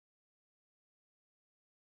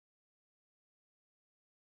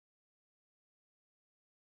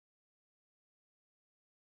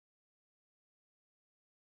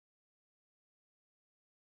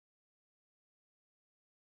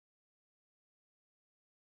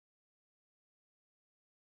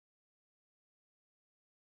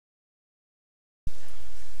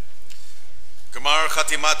Gemar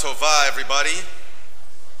Chatima Tova, everybody.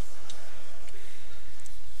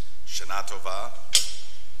 Shana Tova.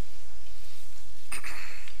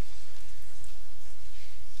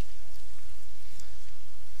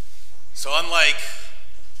 So unlike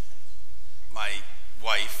my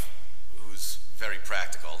wife, who's very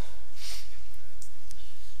practical,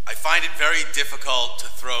 I find it very difficult to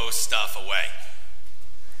throw stuff away.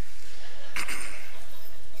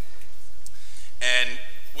 And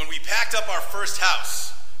when we packed up our first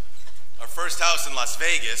house in Las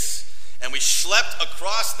Vegas, and we schlepped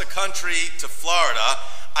across the country to Florida,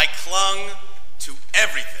 I clung to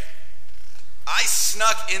everything. I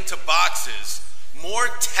snuck into boxes more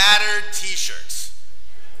tattered t-shirts,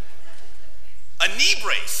 a knee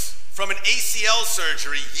brace from an ACL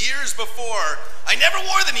surgery years before. I never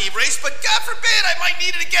wore the knee brace, but God forbid I might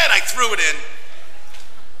need it again. I threw it in.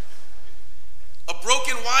 A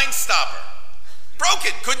broken wine stopper.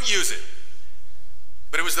 Broken, couldn't use it.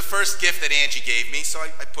 But it was the first gift that Angie gave me, so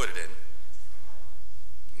I put it in.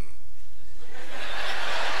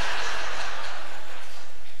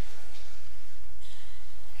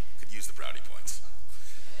 Could use the brownie points.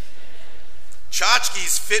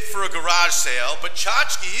 Tchotchkes fit for a garage sale, but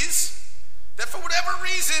tchotchkes that for whatever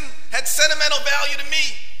reason had sentimental value to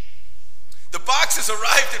me. The boxes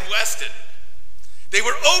arrived in Weston. They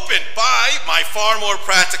were opened by my far more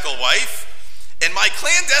practical wife, and my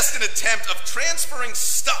clandestine attempt of transferring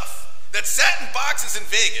stuff that sat in boxes in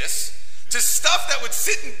Vegas to stuff that would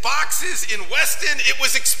sit in boxes in Weston, it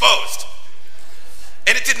was exposed.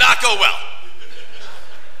 And it did not go well.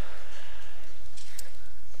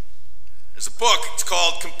 There's a book, it's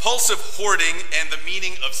called Compulsive Hoarding and the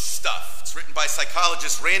Meaning of Stuff. It's written by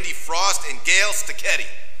psychologists Randy Frost and Gail Stacchetti.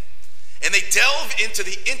 And they delve into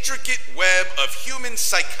the intricate web of human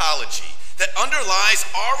psychology that underlies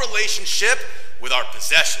our relationship with our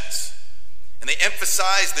possessions. And they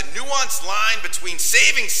emphasize the nuanced line between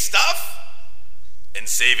saving stuff and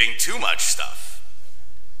saving too much stuff.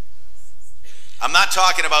 I'm not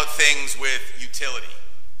talking about things with utility,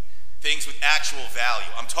 things with actual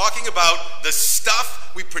value. I'm talking about the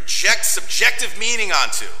stuff we project subjective meaning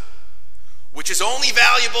onto, which is only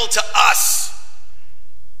valuable to us.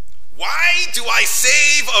 Why do I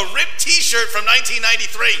save a ripped t-shirt from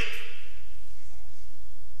 1993?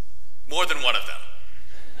 More than one of them.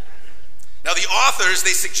 Now the authors,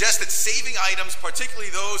 they suggest that saving items, particularly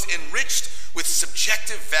those enriched with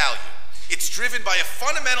subjective value, it's driven by a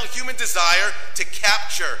fundamental human desire to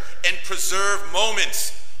capture and preserve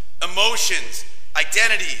moments, emotions,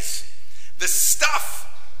 identities. The stuff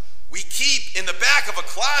we keep in the back of a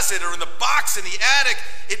closet or in the box in the attic,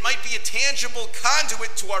 it might be a tangible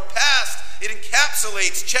conduit to our past. It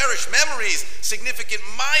encapsulates cherished memories, significant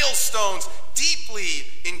milestones, deeply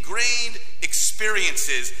ingrained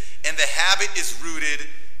experiences, and the habit is rooted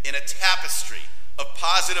in a tapestry of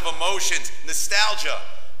positive emotions, nostalgia,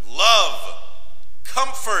 love,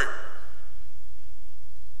 comfort.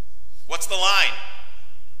 What's the line?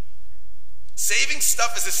 Saving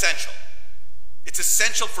stuff is essential. It's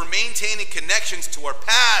essential for maintaining connections to our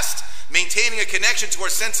past, maintaining a connection to our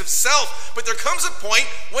sense of self, but there comes a point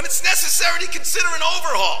when it's necessary to consider an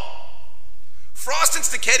overhaul. Frost and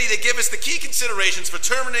Stacchetti, they give us the key considerations for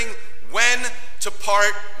determining when to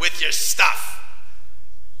part with your stuff.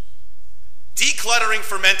 Decluttering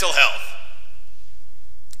for mental health.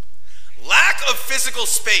 Lack of physical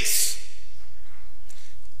space.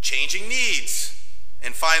 Changing needs.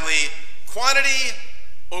 And finally, quantity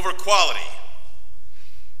over quality.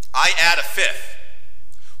 I add a fifth.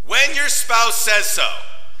 When your spouse says so.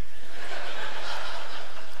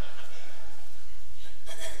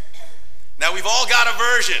 Now we've all got a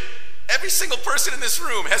version. Every single person in this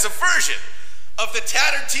room has a version of the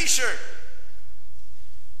tattered t-shirt,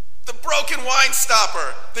 the broken wine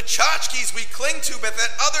stopper, the tchotchkes we cling to but that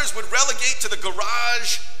others would relegate to the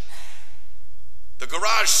garage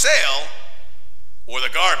sale, or the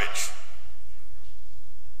garbage.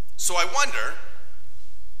 So I wonder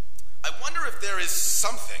if there is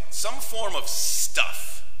something, some form of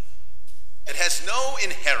stuff that has no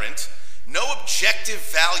inherent, no objective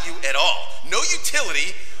value at all, no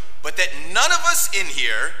utility, but that none of us in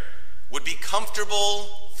here would be comfortable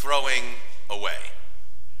throwing away.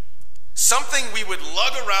 Something we would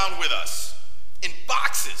lug around with us in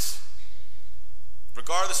boxes,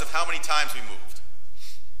 regardless of how many times we moved.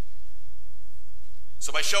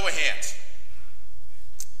 So by show of hands,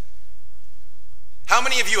 how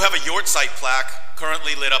many of you have a yahrtzeit plaque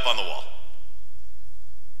currently lit up on the wall?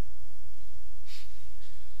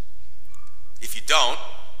 If you don't,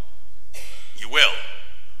 you will.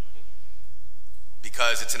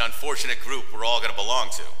 Because it's an unfortunate group we're all going to belong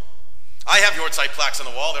to. I have yahrtzeit plaques on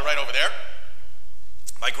the wall. They're right over there.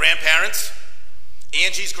 My grandparents,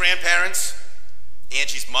 Angie's grandparents,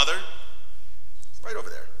 Angie's mother, right over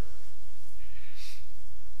there.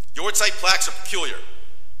 Yahrtzeit plaques are peculiar.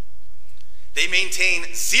 They maintain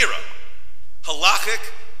zero halachic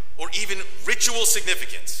or even ritual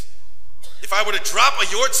significance. If I were to drop a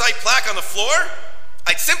yahrtzeit plaque on the floor,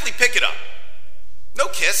 I'd simply pick it up. No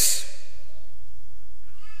kiss.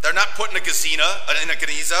 They're not put in a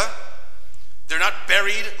geniza. They're not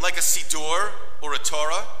buried like a siddur or a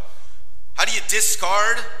Torah. How do you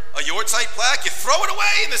discard a yahrtzeit plaque? You throw it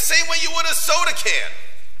away in the same way you would a soda can.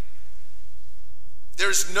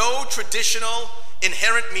 There's no traditional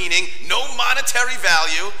inherent meaning, no monetary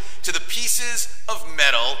value to the pieces of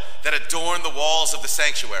metal that adorn the walls of the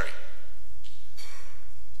sanctuary.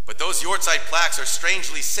 But those yahrtzeit plaques are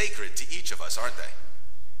strangely sacred to each of us, aren't they?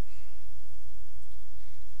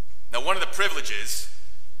 Now, one of the privileges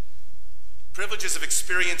of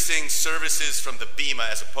experiencing services from the bima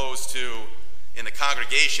as opposed to in the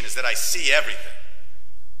congregation is that I see everything.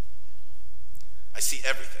 I see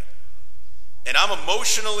everything. And I'm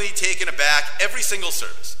emotionally taken aback every single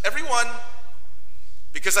service. Every one.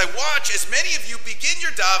 Because I watch as many of you begin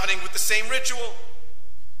your davening with the same ritual.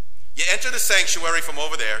 You enter the sanctuary from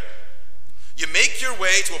over there. You make your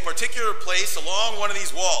way to a particular place along one of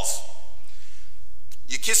these walls.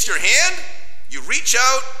 You kiss your hand, you reach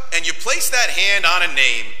out, and you place that hand on a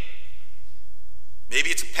name. Maybe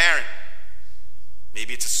it's a parent.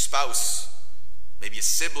 Maybe it's a spouse. Maybe a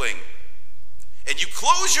sibling. And you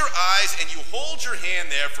close your eyes and you hold your hand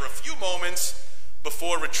there for a few moments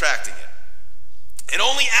before retracting it. And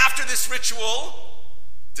only after this ritual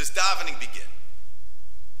does davening begin.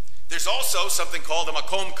 There's also something called a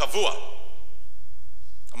makom kavua.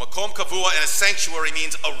 A makom kavua in a sanctuary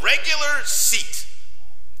means a regular seat.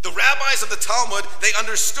 The rabbis of the Talmud, they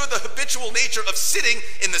understood the habitual nature of sitting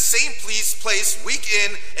in the same place week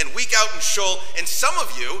in and week out in shul. And some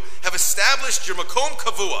of you have established your makom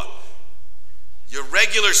kavua, your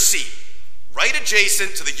regular seat, right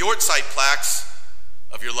adjacent to the yahrtzeit plaques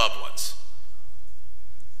of your loved ones.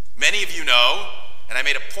 Many of you know, and I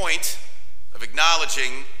made a point of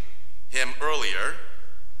acknowledging him earlier,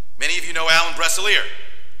 many of you know Alan Bresselier.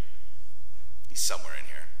 He's somewhere in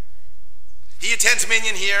here. He attends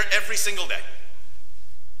Minyan here every single day.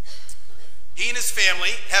 He and his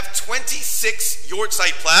family have 26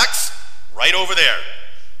 yahrtzeit plaques right over there.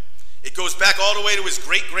 It goes back all the way to his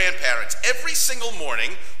great-grandparents. Every single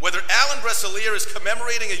morning, whether Alan Bresselier is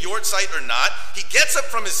commemorating a yahrtzeit or not, he gets up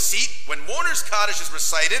from his seat when Mourner's Kaddish is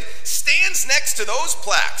recited, stands next to those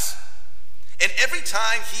plaques. And every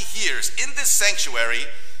time he hears in this sanctuary,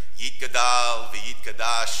 Yid Gadal v'Yid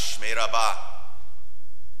Kadash Shmei Rabbah,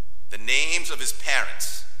 the names of his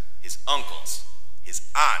parents, his uncles, his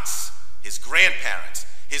aunts, his grandparents,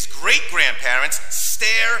 his great-grandparents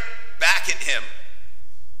stare back at him.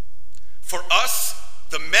 For us,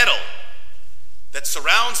 the metal that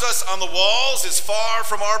surrounds us on the walls is far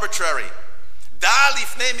from arbitrary. Da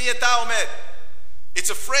lifnei mi ata omed. It's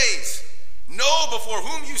a phrase. Know before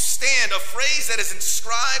whom you stand, a phrase that is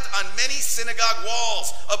inscribed on many synagogue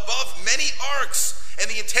walls, above many arcs. And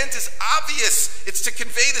the intent is obvious. It's to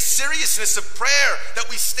convey the seriousness of prayer, that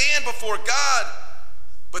we stand before God.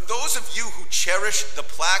 But those of you who cherish the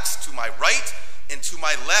plaques to my right and to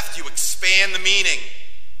my left, you expand the meaning.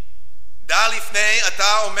 Da lifnei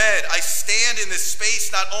ata omed. I stand in this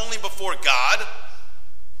space not only before God,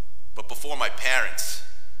 but before my parents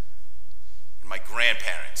and my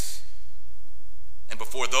grandparents, and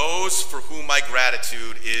before those for whom my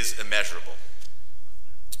gratitude is immeasurable.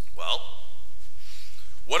 Well,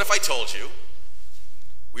 what if I told you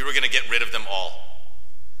we were going to get rid of them all?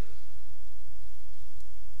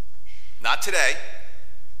 Not today,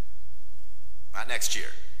 not next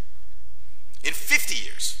year. In 50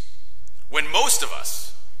 years, when most of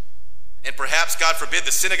us, and perhaps, God forbid,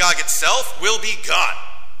 the synagogue itself will be gone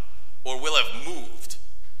or will have moved,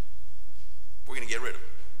 we're going to get rid of them.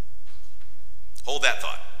 Hold that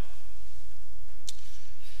thought.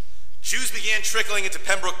 Jews began trickling into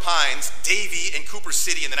Pembroke Pines, Davie, and Cooper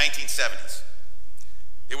City in the 1970s.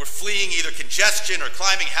 They were fleeing either congestion or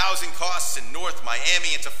climbing housing costs in North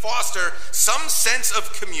Miami, and to foster some sense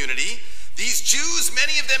of community, these Jews,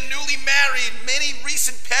 many of them newly married, many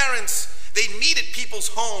recent parents, they'd meet at people's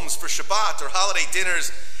homes for Shabbat or holiday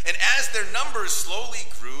dinners, and as their numbers slowly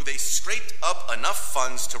grew, they scraped up enough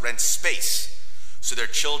funds to rent space so their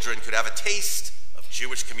children could have a taste of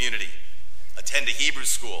Jewish community, attend a Hebrew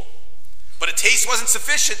school. But a taste wasn't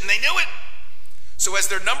sufficient, and they knew it. So as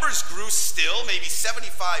their numbers grew still, maybe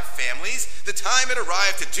 75 families, the time had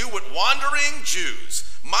arrived to do what wandering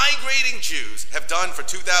Jews, migrating Jews have done for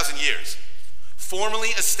 2,000 years, formally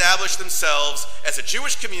established themselves as a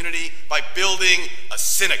Jewish community by building a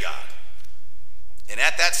synagogue. And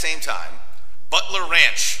at that same time, Butler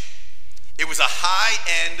Ranch, it was a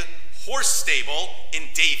high-end horse stable in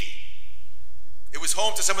Davie. It was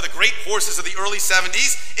home to some of the great horses of the early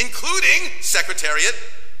 70s, including Secretariat,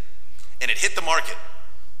 and it hit the market.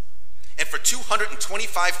 And for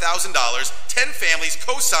 $225,000, 10 families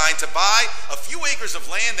co-signed to buy a few acres of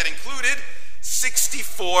land that included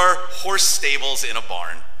 64 horse stables in a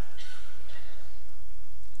barn.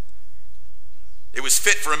 It was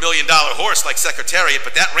fit for $1 million horse like Secretariat,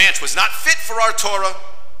 but that ranch was not fit for our Torah.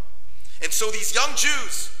 And so these young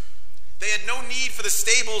Jews, they had no need for the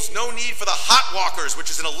stables, no need for the hot walkers,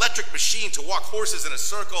 which is an electric machine to walk horses in a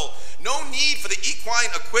circle, no need for the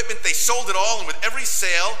equine equipment. They sold it all, and with every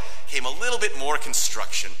sale came a little bit more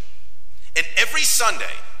construction. And every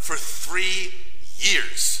Sunday for 3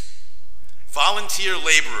 years, volunteer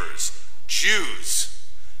laborers, Jews,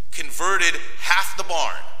 converted half the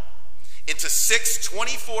barn into 6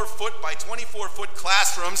 24-foot by 24-foot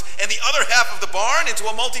classrooms and the other half of the barn into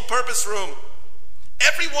a multi-purpose room.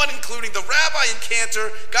 Everyone, including the rabbi and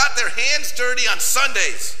cantor, got their hands dirty on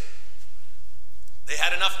Sundays. They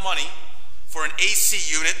had enough money for an AC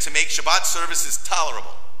unit to make Shabbat services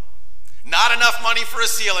tolerable. Not enough money for a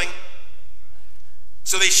ceiling.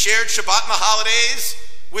 So they shared Shabbat and the holidays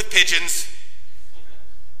with pigeons.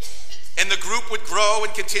 And the group would grow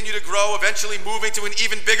and continue to grow, eventually moving to an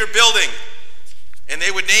even bigger building. And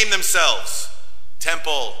they would name themselves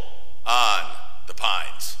Temple on the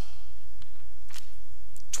Pines.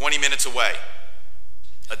 20 minutes away,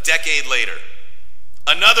 a decade later,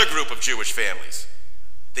 another group of Jewish families.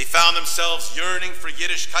 They found themselves yearning for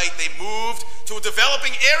Yiddishkeit. They moved to a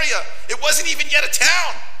developing area. It wasn't even yet a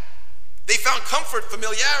town. They found comfort,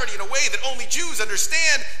 familiarity in a way that only Jews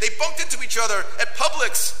understand. They bumped into each other at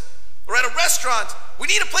Publix or at a restaurant. We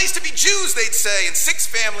need a place to be Jews, they'd say. And 6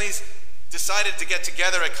 families decided to get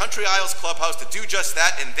together at Country Isles Clubhouse to do just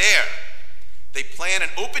that. And there, they planned an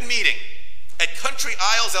open meeting at Country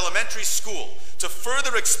Isles Elementary School to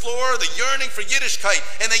further explore the yearning for Yiddishkeit,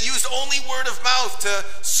 and they used only word of mouth to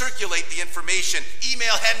circulate the information.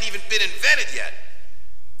 Email hadn't even been invented yet.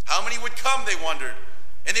 How many would come, they wondered.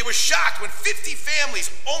 And they were shocked when 50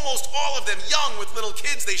 families, almost all of them young with little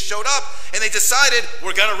kids, they showed up, and they decided,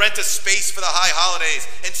 we're going to rent a space for the high holidays.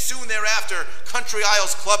 And soon thereafter, Country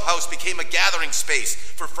Isles Clubhouse became a gathering space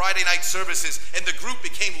for Friday night services, and the group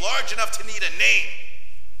became large enough to need a name.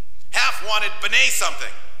 Half wanted B'nai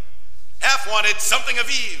something. Half wanted something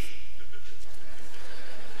Aviv.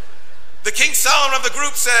 The King Solomon of the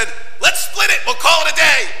group said, let's split it, we'll call it a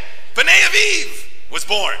day. B'nai Aviv was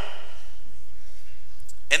born.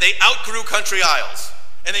 And they outgrew Country Isles.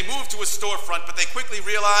 And they moved to a storefront, but they quickly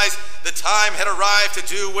realized the time had arrived to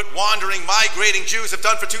do what wandering, migrating Jews have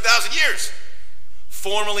done for 2,000 years.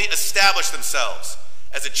 Formally establish themselves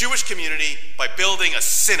as a Jewish community by building a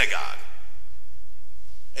synagogue.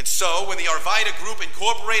 And so, when the Arvida group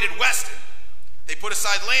incorporated Weston, they put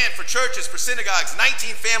aside land for churches, for synagogues.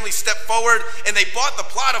 19 families stepped forward, and they bought the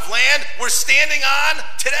plot of land we're standing on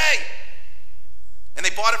today. And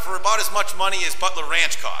they bought it for about as much money as Butler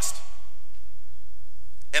Ranch cost.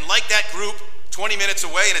 And like that group, 20 minutes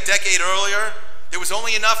away and a decade earlier, there was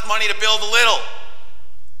only enough money to build a little.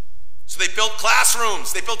 So they built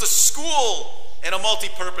classrooms, they built a school, and a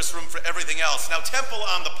multi-purpose room for everything else. Now, Temple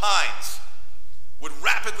on the Pines would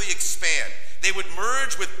rapidly expand. They would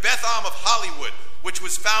merge with Beth Am of Hollywood, which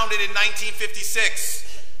was founded in 1956.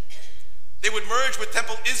 They would merge with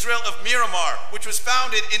Temple Israel of Miramar, which was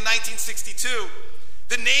founded in 1962.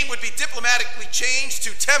 The name would be diplomatically changed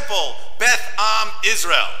to Temple Beth Am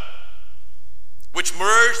Israel, which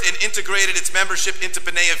merged and integrated its membership into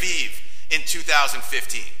B'nai Aviv in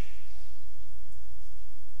 2015.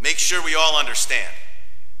 Make sure we all understand.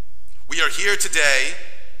 We are here today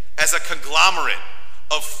as a conglomerate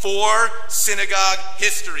of 4 synagogue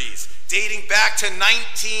histories dating back to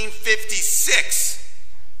 1956.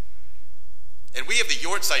 And we have the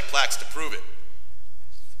yahrtzeit plaques to prove it.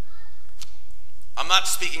 I'm not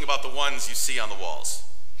speaking about the ones you see on the walls.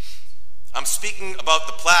 I'm speaking about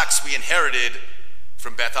the plaques we inherited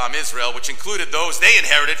from Beth Am Israel, which included those they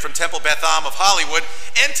inherited from Temple Beth Am of Hollywood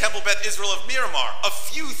and Temple Beth Israel of Miramar, a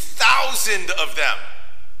few thousand of them.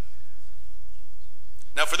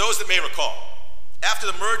 Now, for those that may recall, after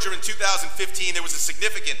the merger in 2015, there was a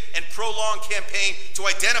significant and prolonged campaign to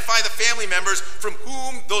identify the family members from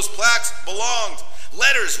whom those plaques belonged.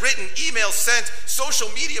 Letters written, emails sent, social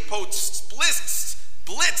media posts blitzed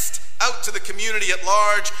out to the community at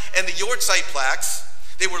large, and the yahrtzeit plaques,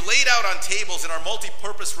 They were laid out on tables in our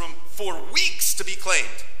multi-purpose room for weeks to be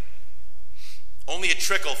claimed. Only a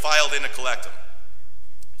trickle filed in to collect them.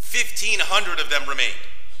 1,500 of them remained.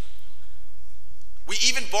 We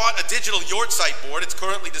even bought a digital yahrtzeit board. It's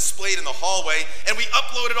currently displayed in the hallway, and we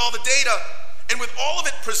uploaded all the data. And with all of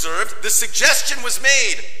it preserved, the suggestion was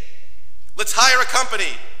made, let's hire a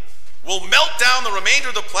company. We'll melt down the remainder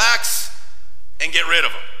of the plaques and get rid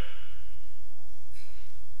of them.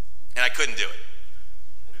 And I couldn't do it.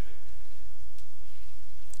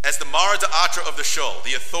 As the Mara D'Atra of the Shul,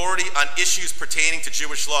 the authority on issues pertaining to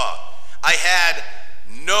Jewish law, I had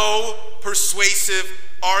no persuasive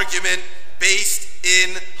argument based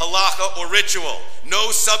in halacha or ritual. No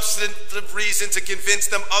substantive reason to convince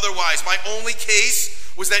them otherwise. My only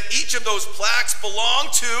case was that each of those plaques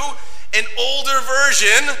belonged to an older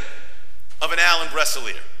version of an Alan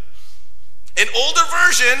Bresselier. An older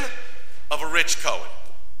version of a Rich Cohen.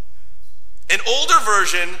 An older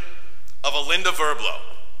version of a Linda Verblow.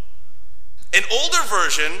 An older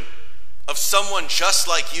version of someone just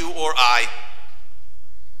like you or I.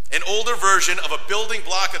 An older version of a building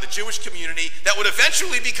block of the Jewish community that would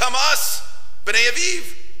eventually become us, B'nai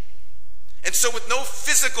Aviv. And so with no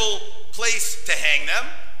physical place to hang them,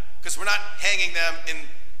 because we're not hanging them in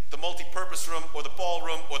the multi-purpose room or the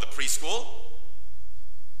ballroom or the preschool,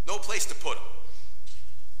 no place to put them.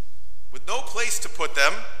 With no place to put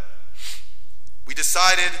them, we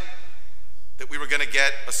decided that we were going to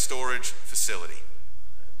get a storage facility.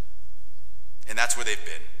 And that's where they've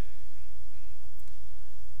been.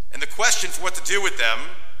 And the question for what to do with them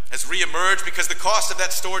has reemerged because the cost of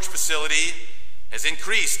that storage facility has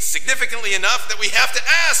increased significantly enough that we have to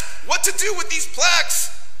ask what to do with these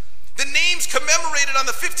plaques. The names commemorated on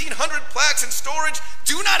the 1,500 plaques in storage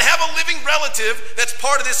do not have a living relative that's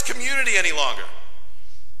part of this community any longer.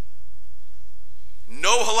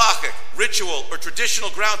 No halakhic, ritual, or traditional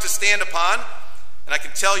ground to stand upon, and I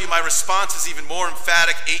can tell you my response is even more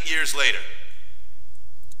emphatic 8 years later.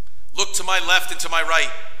 Look to my left and to my right.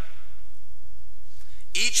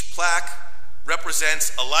 Each plaque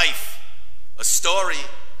represents a life, a story,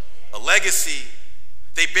 a legacy.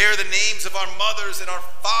 They bear the names of our mothers and our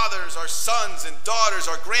fathers, our sons and daughters,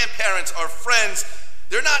 our grandparents, our friends.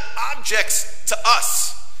 They're not objects to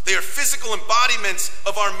us. They are physical embodiments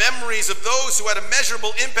of our memories of those who had a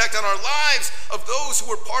measurable impact on our lives, of those who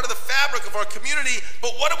were part of the fabric of our community.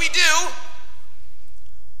 But what do?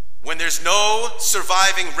 When there's no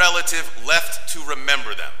surviving relative left to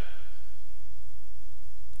remember them?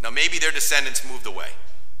 Now maybe their descendants moved away.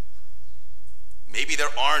 Maybe there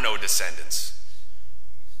are no descendants.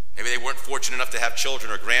 Maybe they weren't fortunate enough to have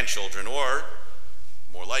children or grandchildren, or,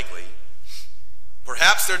 more likely,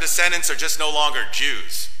 perhaps their descendants are just no longer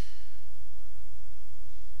Jews.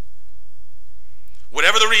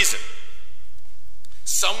 Whatever the reason,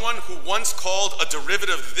 someone who once called a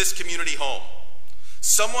derivative of this community home,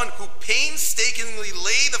 someone who painstakingly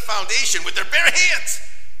laid the foundation with their bare hands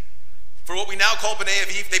for what we now call B'nai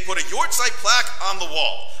Aviv, they put a yahrtzeit plaque on the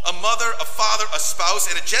wall. A mother, a father, a spouse,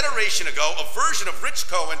 and a generation ago, a version of Rich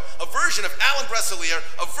Cohen, a version of Alan Bresselier,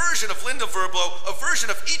 a version of Linda Verblow, a version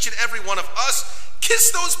of each and every one of us,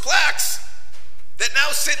 kiss those plaques that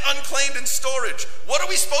now sit unclaimed in storage. What are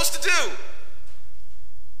we supposed to do?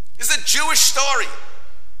 It's a Jewish story.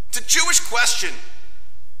 It's a Jewish question.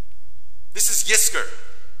 This is Yizkor.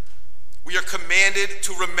 We are commanded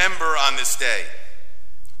to remember on this day.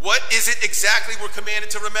 What is it exactly we're commanded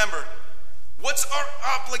to remember? What's our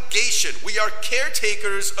obligation? We are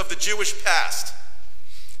caretakers of the Jewish past.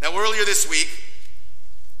 Now, earlier this week,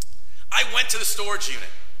 I went to the storage unit.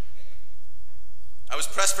 I was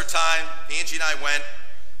pressed for time. Angie and I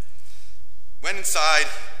went inside.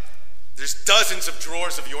 There's dozens of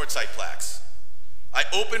drawers of yahrtzeit plaques. I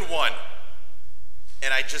opened one,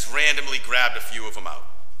 and I just randomly grabbed a few of them out.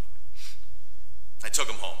 I took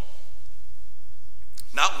them home.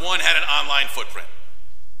 Not one had an online footprint.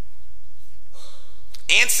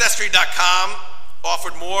 Ancestry.com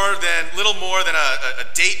offered little more than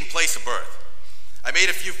a date and place of birth. I made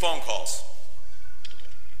a few phone calls.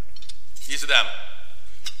 These are them.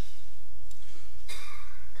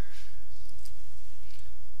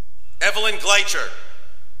 Evelyn Gleicher,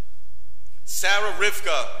 Sarah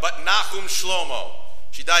Rivka, but Nahum Shlomo.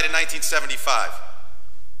 She died in 1975.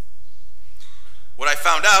 What I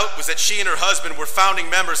found out was that she and her husband were founding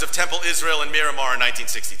members of Temple Israel in Miramar in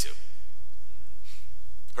 1962.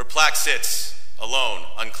 Her plaque sits alone,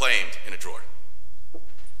 unclaimed, in a drawer.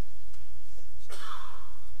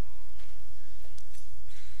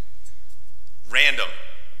 Random.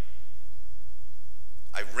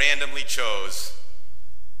 I randomly chose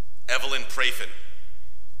Evelyn Prafin.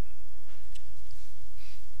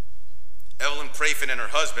 Evelyn Prafin and her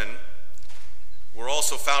husband were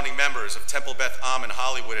also founding members of Temple Beth Am in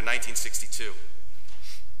Hollywood in 1962.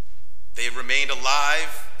 They have remained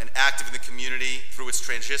alive and active in the community through its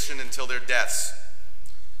transition until their deaths.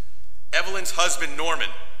 Evelyn's husband, Norman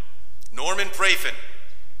Prafin,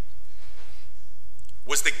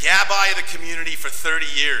 was the gabbai of the community for 30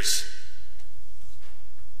 years.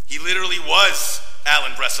 He literally was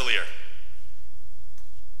Alan Bresselier.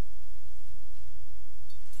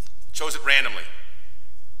 Chose it randomly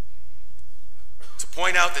to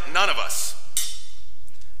point out that none of us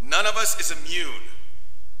is immune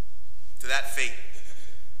to that fate.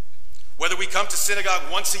 Whether we come to synagogue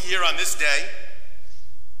once a year on this day,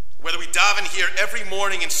 whether we daven here every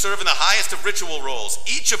morning and serve in the highest of ritual roles,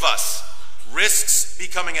 each of us risks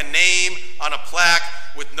becoming a name on a plaque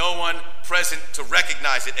with no one present to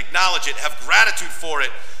recognize it, acknowledge it, have gratitude for it,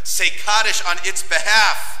 say Kaddish on its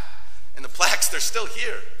behalf. And the plaques, they're still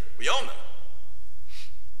here. We own them.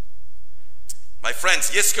 My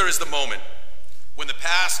friends, Yizkor is the moment when the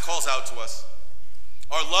past calls out to us.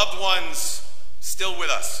 Our loved ones still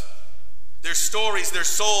with us. Their stories, their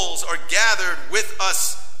souls are gathered with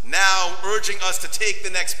us now, urging us to take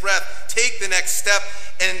the next breath, take the next step.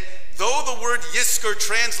 And though the word Yizkor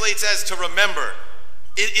translates as to remember,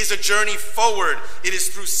 it is a journey forward. It is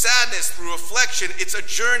through sadness, through reflection. It's a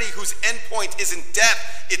journey whose endpoint isn't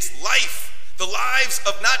death, it's life. The lives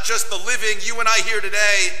of not just the living, you and I here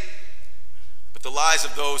today, but the lives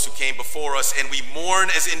of those who came before us. And we mourn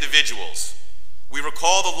as individuals. We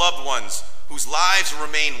recall the loved ones whose lives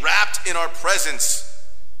remain wrapped in our presence,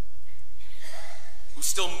 who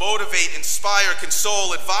still motivate, inspire,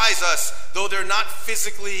 console, advise us, though they're not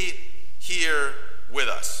physically here with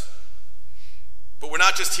us. But we're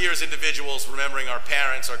not just here as individuals remembering our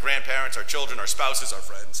parents, our grandparents, our children, our spouses, our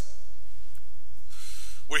friends.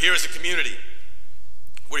 We're here as a community.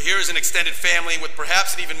 We're here as an extended family with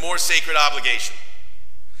perhaps an even more sacred obligation.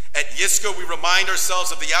 At Yizkor, we remind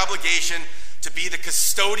ourselves of the obligation to be the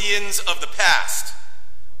custodians of the past,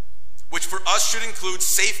 which for us should include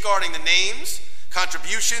safeguarding the names,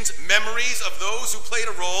 contributions, memories of those who played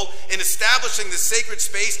a role in establishing this sacred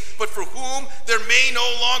space, but for whom there may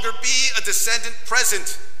no longer be a descendant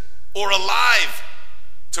present or alive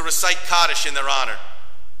to recite Kaddish in their honor.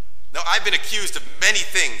 Now, I've been accused of many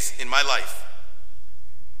things in my life.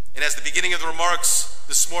 And as the beginning of the remarks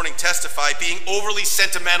this morning testify, being overly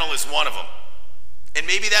sentimental is one of them. And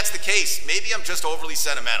maybe that's the case. Maybe I'm just overly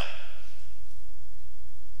sentimental.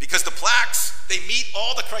 Because the plaques, they meet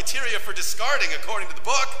all the criteria for discarding according to the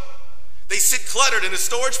book. They sit cluttered in a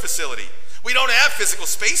storage facility. We don't have physical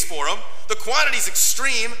space for them. The quantity's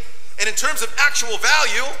extreme, and in terms of actual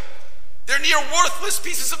value, they're near worthless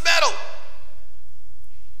pieces of metal.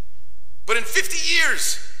 But in 50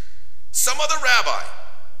 years, some other rabbi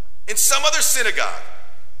in some other synagogue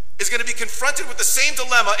is going to be confronted with the same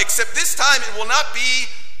dilemma, except this time it will not be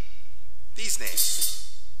these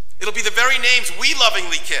names. It'll be the very names we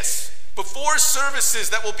lovingly kiss before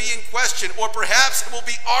services that will be in question, or perhaps it will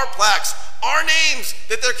be our plaques, our names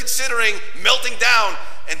that they're considering melting down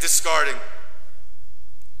and discarding.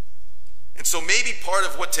 And so maybe part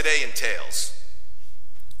of what today entails,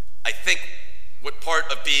 I think what part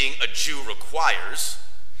of being a Jew requires,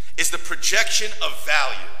 is the projection of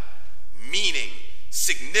value, meaning,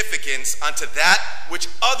 significance onto that which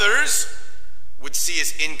others would see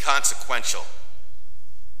as inconsequential.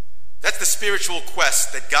 That's the spiritual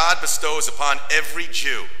quest that God bestows upon every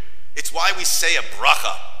Jew. It's why we say a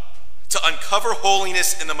bracha, to uncover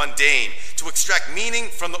holiness in the mundane, to extract meaning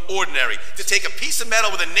from the ordinary, to take a piece of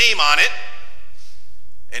metal with a name on it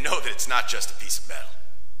and know that it's not just a piece of metal.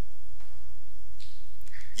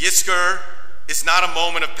 Yizkor is not a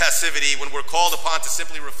moment of passivity when we're called upon to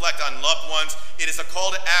simply reflect on loved ones. It is a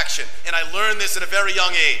call to action, and I learned this at a very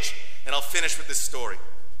young age, and I'll finish with this story.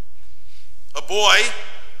 A boy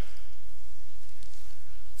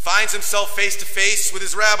finds himself face to face with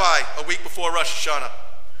his rabbi a week before Rosh Hashanah.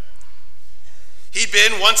 He'd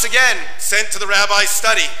been, once again, sent to the rabbi's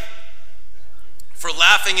study for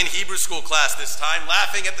laughing in Hebrew school class this time,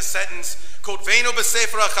 laughing at the sentence, Kotvenu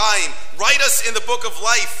b'Sefer HaChaim, write us in the book of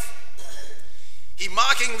life. He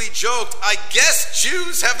mockingly joked, I guess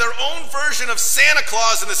Jews have their own version of Santa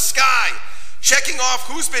Claus in the sky, checking off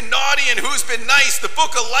who's been naughty and who's been nice. The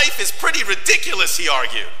book of life is pretty ridiculous, he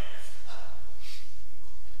argued.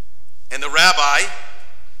 And the rabbi,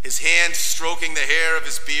 his hand stroking the hair of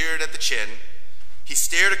his beard at the chin, he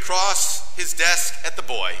stared across his desk at the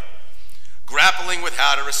boy, grappling with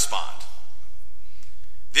how to respond.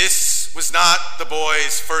 This was not the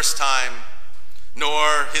boy's first time,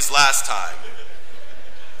 nor his last time,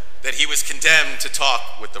 that he was condemned to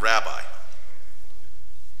talk with the rabbi.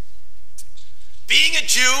 Being a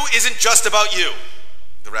Jew isn't just about you,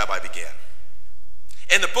 the rabbi began.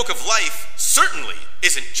 And the book of life certainly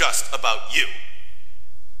isn't just about you.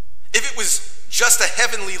 If it was just a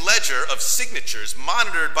heavenly ledger of signatures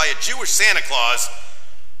monitored by a Jewish Santa Claus,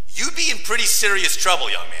 you'd be in pretty serious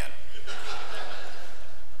trouble, young man.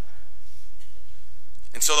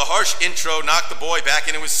 And so the harsh intro knocked the boy back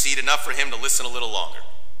into his seat, enough for him to listen a little longer.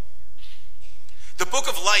 The book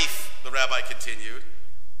of life, the rabbi continued,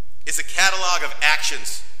 is a catalog of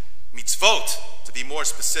actions, mitzvot, to be more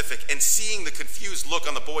specific. And seeing the confused look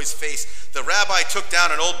on the boy's face, the rabbi took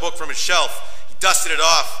down an old book from his shelf. He dusted it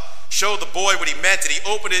off, showed the boy what he meant, and he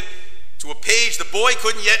opened it to a page the boy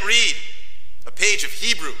couldn't yet read, a page of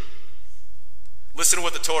Hebrew. Listen to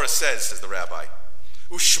what the Torah says the rabbi.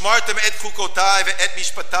 Ushmartem et chukotai ve'et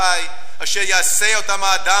mishpatai asher yaseh otam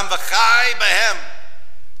ha'adam v'chai behem.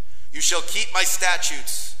 You shall keep my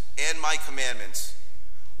statutes and my commandments,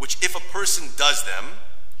 which if a person does them,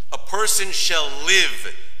 a person shall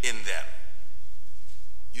live in them.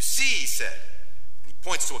 You see, he said, and he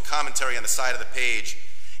points to a commentary on the side of the page.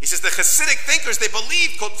 He says, the Hasidic thinkers, they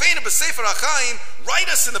believed, Kotvena b'sefer HaChaim, write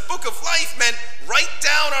us in the book of life, meant write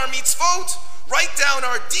down our mitzvot, write down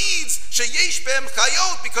our deeds, sheyesh bem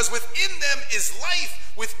chayot, because within them is life.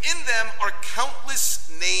 Within them are countless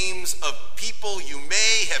names of people you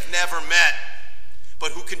may have never met,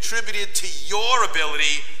 but who contributed to your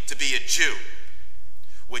ability to be a Jew.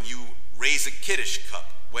 When you raise a Kiddush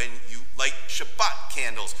cup, when you light Shabbat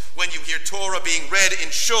candles, when you hear Torah being read in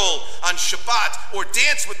Shul on Shabbat, or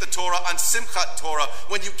dance with the Torah on Simchat Torah,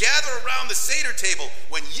 when you gather around the Seder table,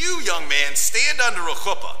 when you, young man, stand under a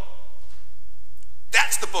chuppah.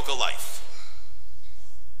 That's the book of life.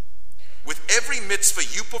 With every mitzvah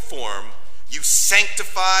you perform, you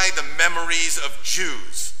sanctify the memories of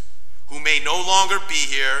Jews who may no longer be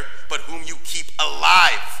here, but whom you keep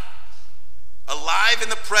alive. Alive in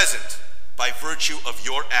the present by virtue of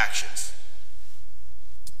your actions.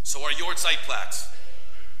 So our yahrtzeit plaques.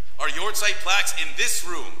 Our yahrtzeit plaques in this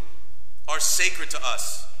room are sacred to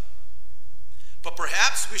us. But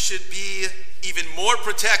perhaps we should be even more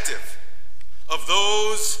protective of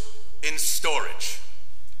those in storage,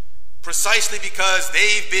 precisely because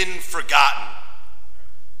they've been forgotten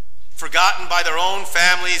by their own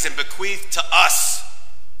families and bequeathed to us,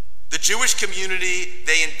 the Jewish community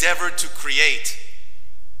they endeavored to create.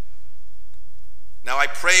 Now I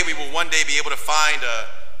pray we will one day be able to find a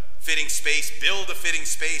fitting space, build a fitting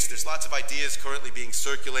space. There's lots of ideas currently being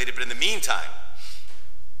circulated, but in the meantime,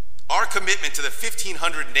 our commitment to the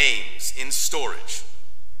 1,500 names in storage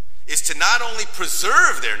is to not only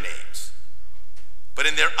preserve their names, but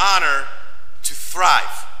in their honor to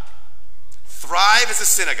thrive. Thrive as a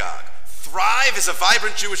synagogue. Thrive as a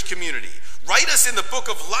vibrant Jewish community. Write us in the book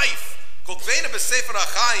of life. Kotvena b'sefer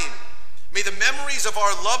HaChaim. May the memories of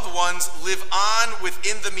our loved ones live on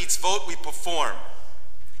within the mitzvot we perform.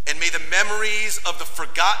 And may the memories of the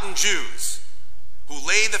forgotten Jews who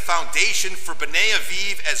laid the foundation for B'nai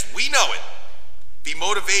Aviv as we know it be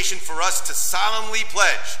motivation for us to solemnly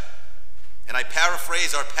pledge, and I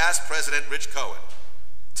paraphrase our past president, Rich Cohen,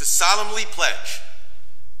 to solemnly pledge,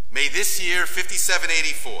 may this year,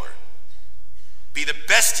 5784, be the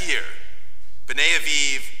best year B'nai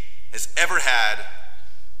Aviv has ever had,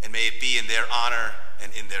 and may it be in their honor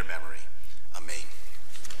and in their memory. Amen.